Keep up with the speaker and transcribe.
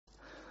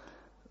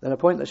Then a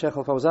point that Shaykh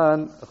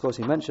al-Fawzan, of course,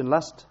 he mentioned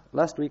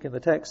last week in the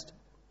text,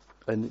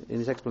 in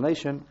his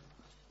explanation,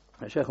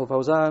 that Shaykh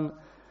al-Fawzan,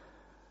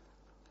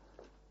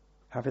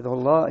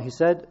 Hafidhullah, he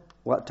said,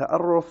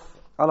 وَالتَّعَرُّفْ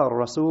عَلَى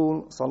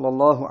الرَّسُولِ صلى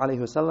الله عليه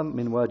وسلم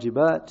من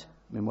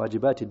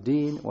واجبات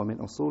الدين ومن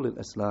أصول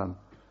الإسلام.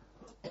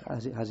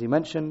 Has he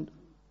mentioned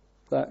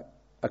that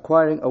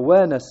acquiring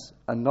awareness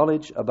and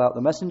knowledge about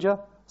the Messenger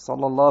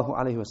sallallahu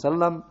alaihi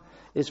wasallam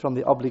is from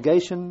the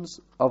obligations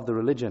of the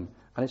religion,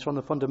 and it's from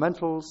the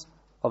fundamentals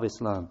of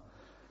Islam.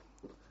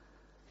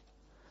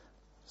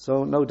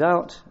 So no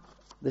doubt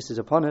this is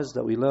upon us,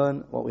 that we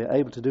learn what we are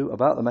able to do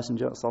about the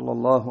Messenger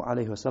sallallahu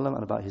alaihi wasallam,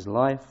 and about his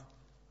life,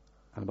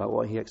 and about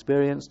what he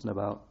experienced, and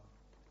about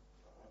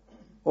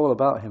all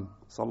about him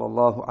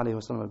sallallahu alaihi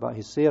wasallam, about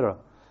his seerah.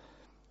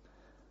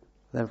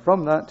 Then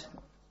from that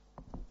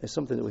is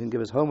something that we can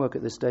give as homework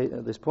at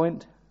this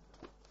point,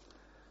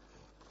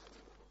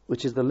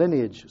 which is the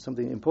lineage,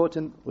 something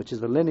important, which is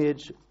the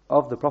lineage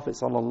of the Prophet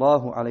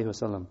sallallahu alaihi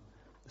wasallam.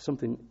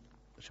 Something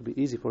that should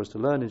be easy for us to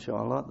learn,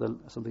 inshallah,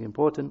 something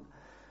important.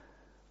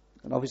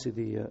 And obviously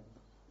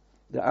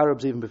the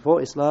Arabs, even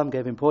before Islam,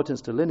 gave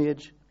importance to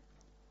lineage,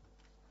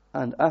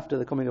 and after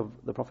the coming of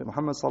the Prophet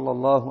Muhammad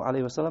sallallahu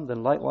alaihi wasallam,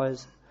 then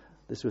likewise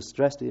this was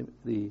stressed.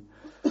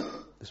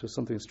 This was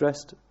something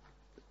stressed,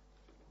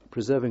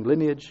 preserving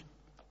lineage.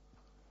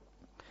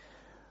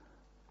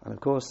 And of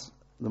course,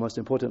 the most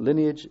important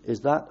lineage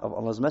is that of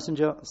Allah's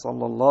Messenger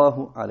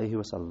sallallahu alaihi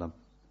wasallam.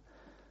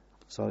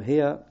 So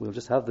here we'll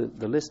just have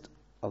the list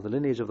of the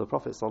lineage of the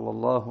Prophet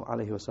sallallahu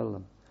alaihi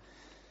wasallam.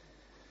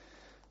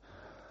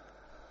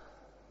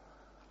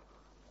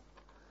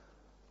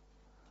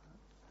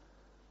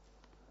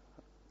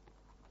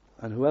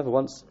 And whoever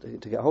wants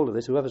to get hold of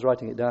this, whoever's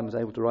writing it down is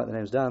able to write the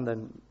names down,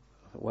 then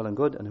well and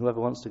good. And whoever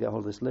wants to get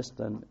hold of this list,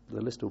 then the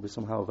list will be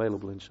somehow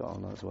available,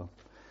 inshallah, as well.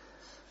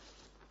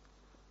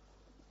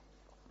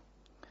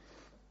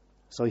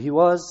 So he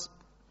was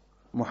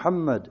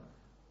Muhammad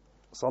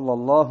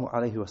sallallahu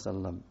alaihi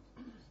wasallam.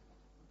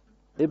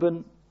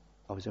 Ibn,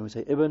 obviously when we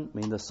say Ibn,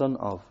 mean the son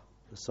of,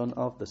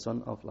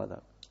 like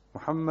that.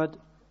 Muhammad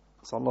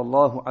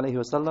sallallahu alaihi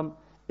wasallam,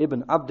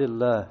 Ibn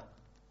Abdillaah.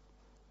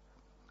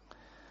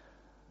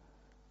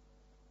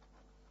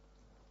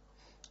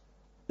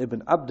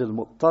 Ibn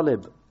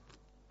Abdil-Muttalib,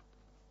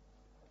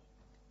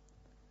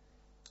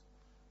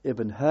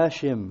 Ibn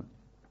Haashim,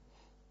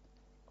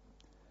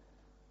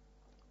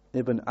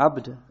 Ibn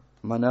Abd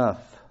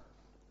Manaaf,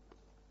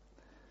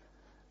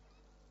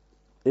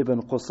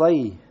 Ibn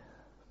Qusay,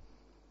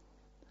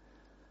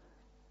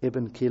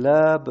 Ibn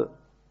Kilab,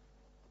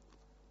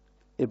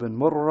 Ibn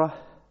Murrah,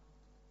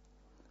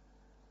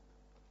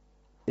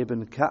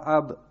 Ibn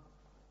Ka'ab,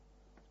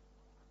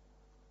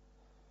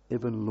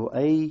 Ibn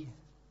Lu.ay,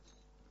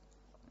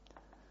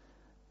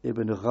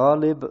 Ibn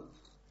Ghalib,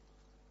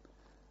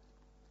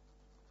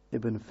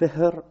 Ibn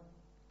Fihr,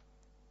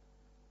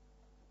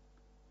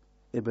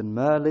 Ibn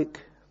Malik,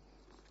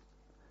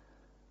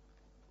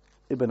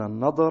 Ibn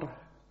An-Nadr,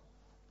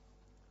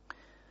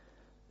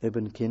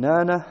 Ibn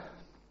Kinana,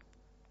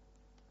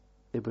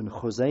 Ibn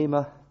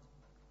Khuzaymah,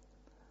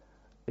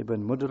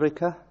 Ibn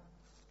Mudrika,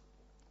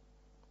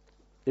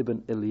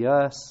 Ibn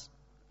Ilyas,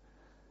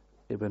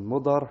 Ibn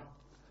Mudar,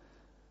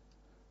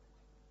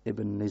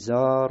 Ibn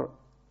Nizar,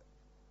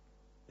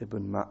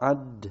 Ibn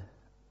Ma'ad,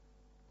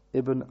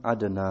 Ibn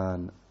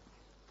Adnan.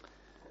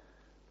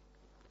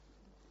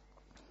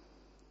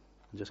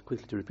 Just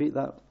quickly to repeat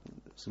that,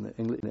 it's in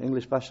the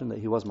English fashion, that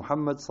he was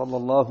Muhammad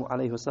sallallahu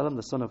alaihi wasallam,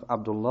 the son of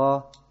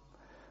Abdullah,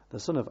 the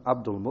son of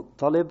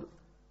Abdil-Muttalib,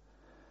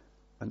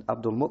 and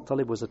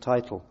Abdil-Muttalib was a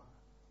title,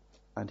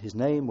 and his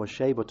name was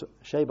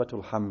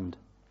Shaybatul-Hamd.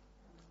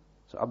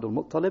 So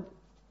Abdil-Muttalib,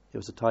 it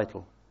was a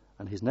title,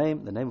 and his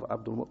name, the name of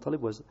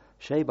Abdil-Muttalib, was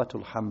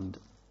Shaybatul-Hamd,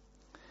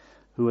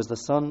 who was the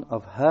son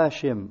of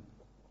Haashim,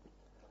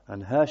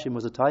 and Haashim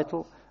was a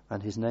title,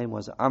 and his name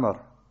was Amr.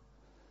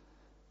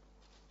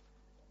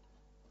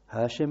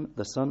 Haashim,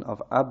 the son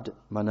of Abd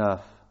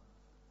Manaaf,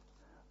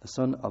 the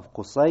son of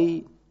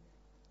Qusay,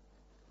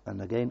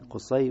 and again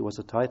Qusay was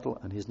a title,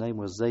 and his name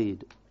was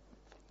Zayd.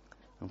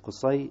 And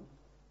Qusay,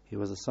 he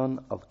was the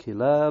son of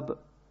Kilab,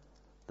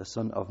 the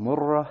son of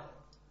Murrah,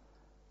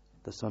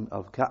 the son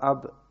of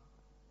Ka'ab,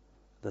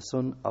 the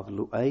son of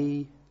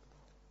Lu.ay,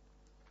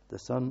 the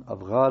son of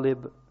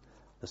Ghalib,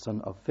 the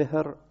son of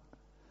Fihr,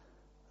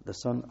 the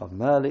son of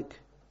Malik,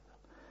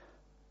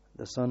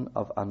 the son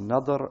of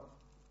An-Nadr,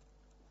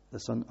 the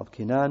son of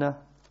Kinana,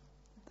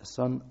 the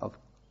son of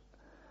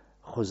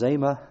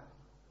Khuzaymah,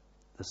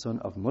 the son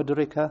of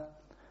Mudrika,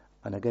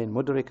 and again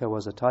Mudrika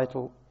was a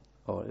title,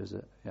 or is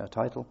a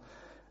title,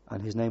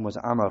 and his name was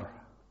Amr,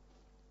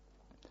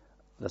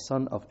 the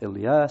son of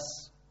Ilyas,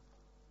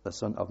 the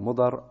son of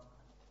Mudar,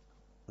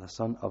 the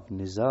son of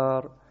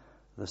Nizar,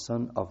 the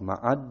son of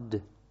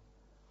Ma'ad,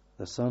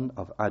 the son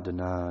of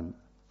Adnan.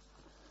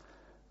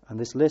 And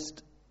this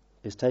list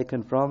is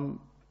taken from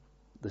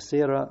the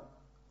seerah,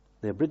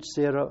 the abridged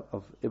seerah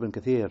of Ibn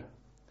Kathir.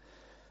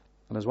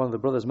 And as one of the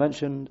brothers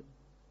mentioned,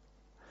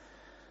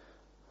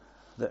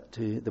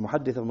 the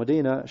Muhaddith of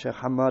Medina, Shaykh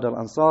Hamad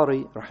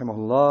al-Ansari,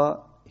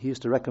 rahimahullah, he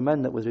used to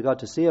recommend that with regard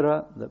to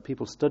seerah, that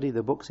people study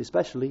the books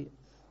especially,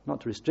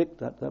 not to restrict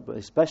that, but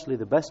especially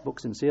the best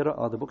books in seerah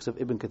are the books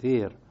of Ibn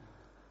Kathir,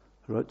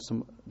 who wrote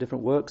some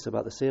different works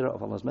about the seerah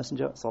of Allah's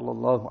Messenger,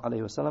 sallAllaahu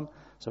alayhi.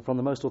 So from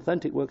the most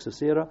authentic works of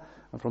seerah,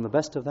 and from the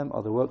best of them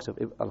are the works of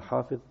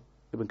Al-Hafidh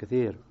Ibn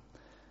Kathir.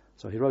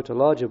 So he wrote a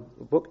larger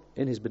book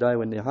in his Bidayah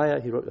wa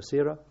Nihaya. He wrote a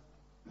seerah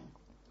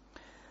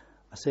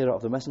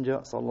of the Messenger,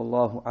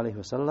 sallAllaahu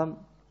alayhi.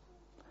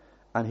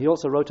 And he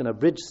also wrote an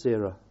abridged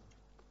seerah,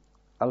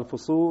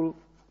 Al-Fusul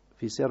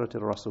fi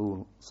Siratil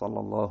Rasul,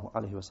 sallAllaahu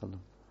alayhi.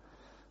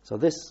 So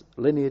this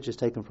lineage is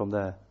taken from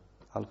there,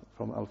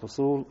 from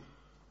Al-Fusul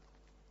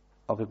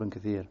of Ibn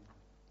Kathir.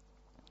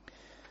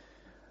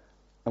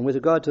 And with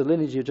regard to the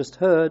lineage you just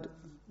heard,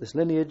 this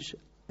lineage,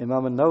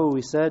 Imaam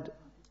An-Nawawee said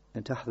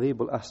in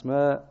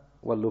al-Asmaa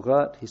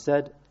wal-Lughaat, he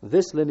said,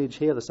 this lineage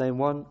here, the same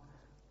one,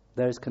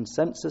 there is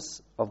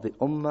consensus of the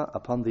Ummah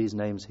upon these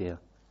names here.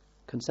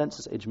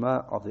 Consensus,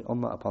 ijma' of the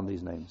Ummah upon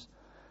these names.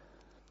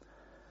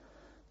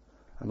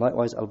 And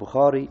likewise,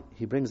 Al-Bukhaaree,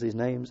 he brings these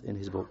names in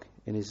his book.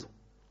 In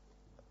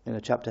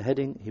a chapter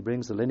heading, he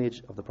brings the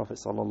lineage of the Prophet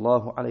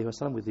sallallahu alaihi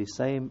wasallam with these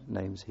same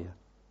names here.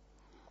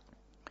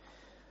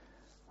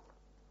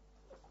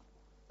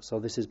 So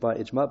this is by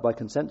ijma', by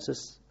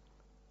consensus,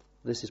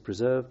 this is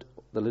preserved,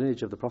 the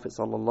lineage of the Prophet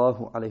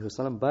sallallahu alaihi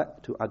wasallam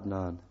back to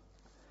Adnan.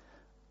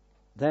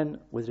 Then,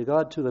 with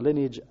regard to the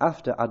lineage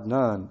after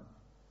Adnan,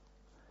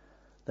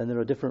 then there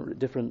are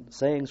different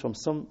sayings from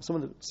some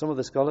of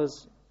the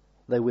scholars.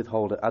 They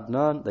withhold at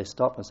Adnan, they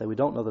stop and say we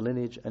don't know the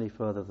lineage any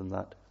further than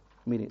that,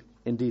 meaning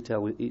in detail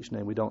with each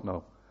name we don't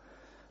know.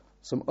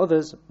 Some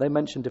others, they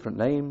mention different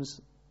names,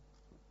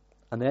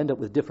 and they end up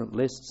with different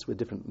lists, with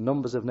different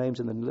numbers of names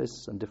in the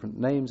lists and different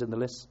names in the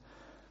lists.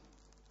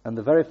 And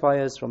the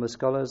verifiers from the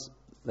scholars,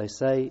 they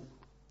say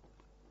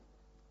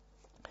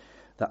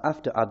that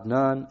after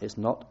Adnan,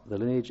 the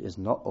lineage is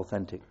not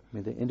authentic. I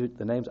mean,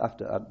 the names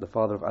after the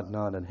father of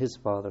Adnan and his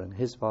father,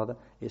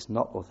 it's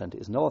not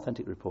authentic. It's no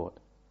authentic report.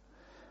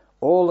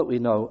 All that we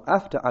know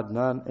after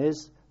Adnan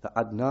is that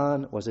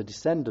Adnan was a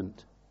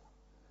descendant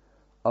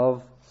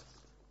of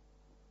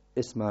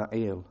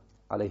Ismaa.eel,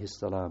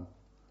 alayhis-salaam,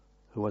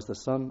 who was the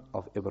son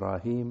of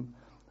Ibrahim,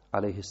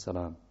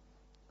 alayhis-salaam.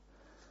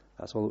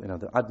 That's all we know.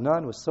 That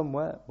Adnan was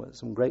somewhere,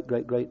 some great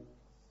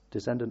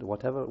descendant or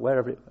whatever,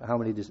 wherever, how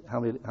many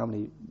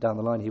down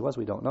the line he was,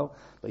 we don't know,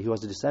 but he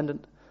was a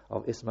descendant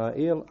of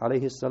Ismaa.eel,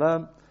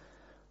 alayhis-salaam,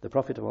 the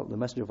Prophet of the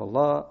Messenger of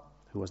Allah,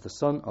 who was the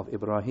son of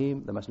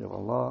Ibrahim, the Messenger of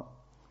Allah,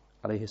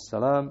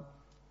 alayhis-salaam,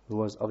 who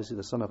was obviously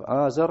the son of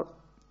Azar.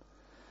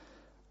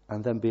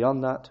 And then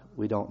beyond that,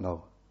 we don't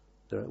know.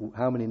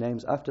 How many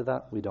names after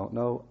that, we don't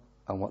know,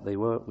 and what they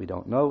were, we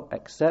don't know,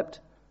 except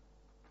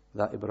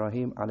that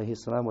Ibrahim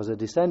alayhis-salaam was a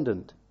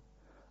descendant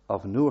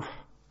of Nuh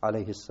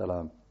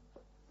alayhis-salaam,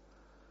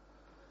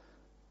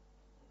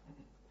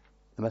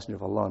 the Messenger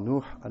of Allah,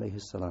 Nuh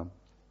alayhis-salaam.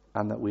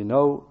 And that we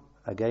know,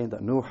 again,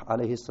 that Nuh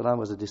alayhis-salaam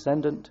was a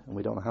descendant, and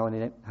we don't know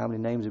how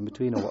many names in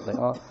between or what they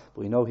are, but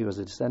we know he was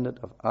a descendant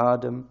of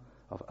Adam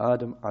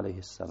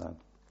alayhis-salaam.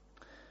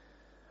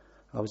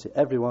 Obviously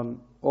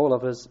all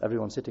of us,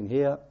 everyone sitting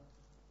here,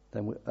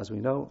 then as we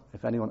know,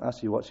 if anyone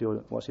asks you what's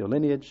your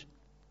lineage,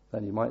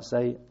 then you might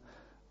say,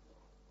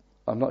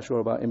 I'm not sure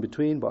about in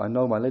between, but I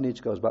know my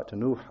lineage goes back to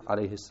Nuh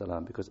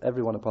alayhis-salaam, because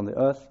everyone upon the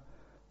earth,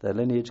 their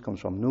lineage comes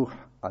from Nuh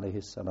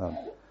alayhis-salaam,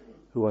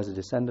 who was a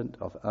descendant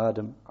of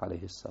Adam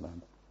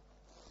alayhis-salaam.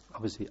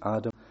 Obviously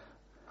Adam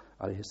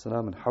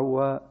alayhis-salaam and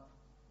Hawa,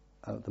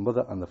 the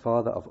mother and the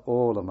father of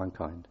all of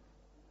mankind.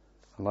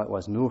 And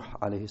likewise Nuh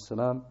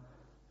alayhis-salaam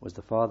was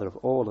the father of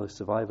all the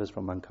survivors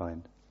from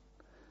mankind.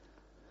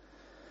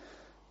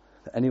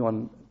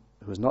 Anyone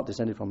who was not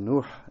descended from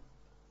Nuh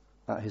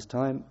at his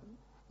time,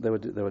 they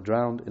were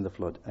drowned in the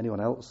flood. Anyone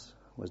else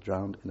was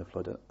drowned in the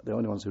flood. The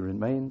only ones who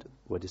remained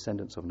were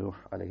descendants of Nuh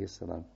alayhis-salaam.